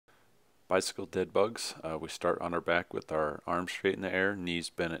Bicycle Deadbugs. We start on our back with our arms straight in the air, knees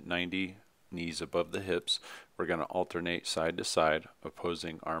bent at 90, knees above the hips. We're going to alternate side to side,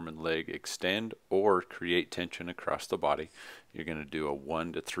 opposing arm and leg extend or create tension across the body. You're going to do a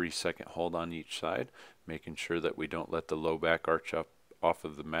 1 to 3 second hold on each side, making sure that we don't let the low back arch up off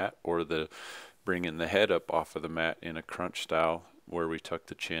of the mat or bringing the head up off of the mat in a crunch style where we tuck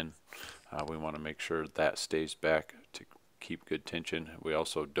the chin. We want to make sure that stays back to keep good tension. We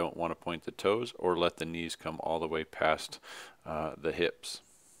also don't want to point the toes or let the knees come all the way past the hips.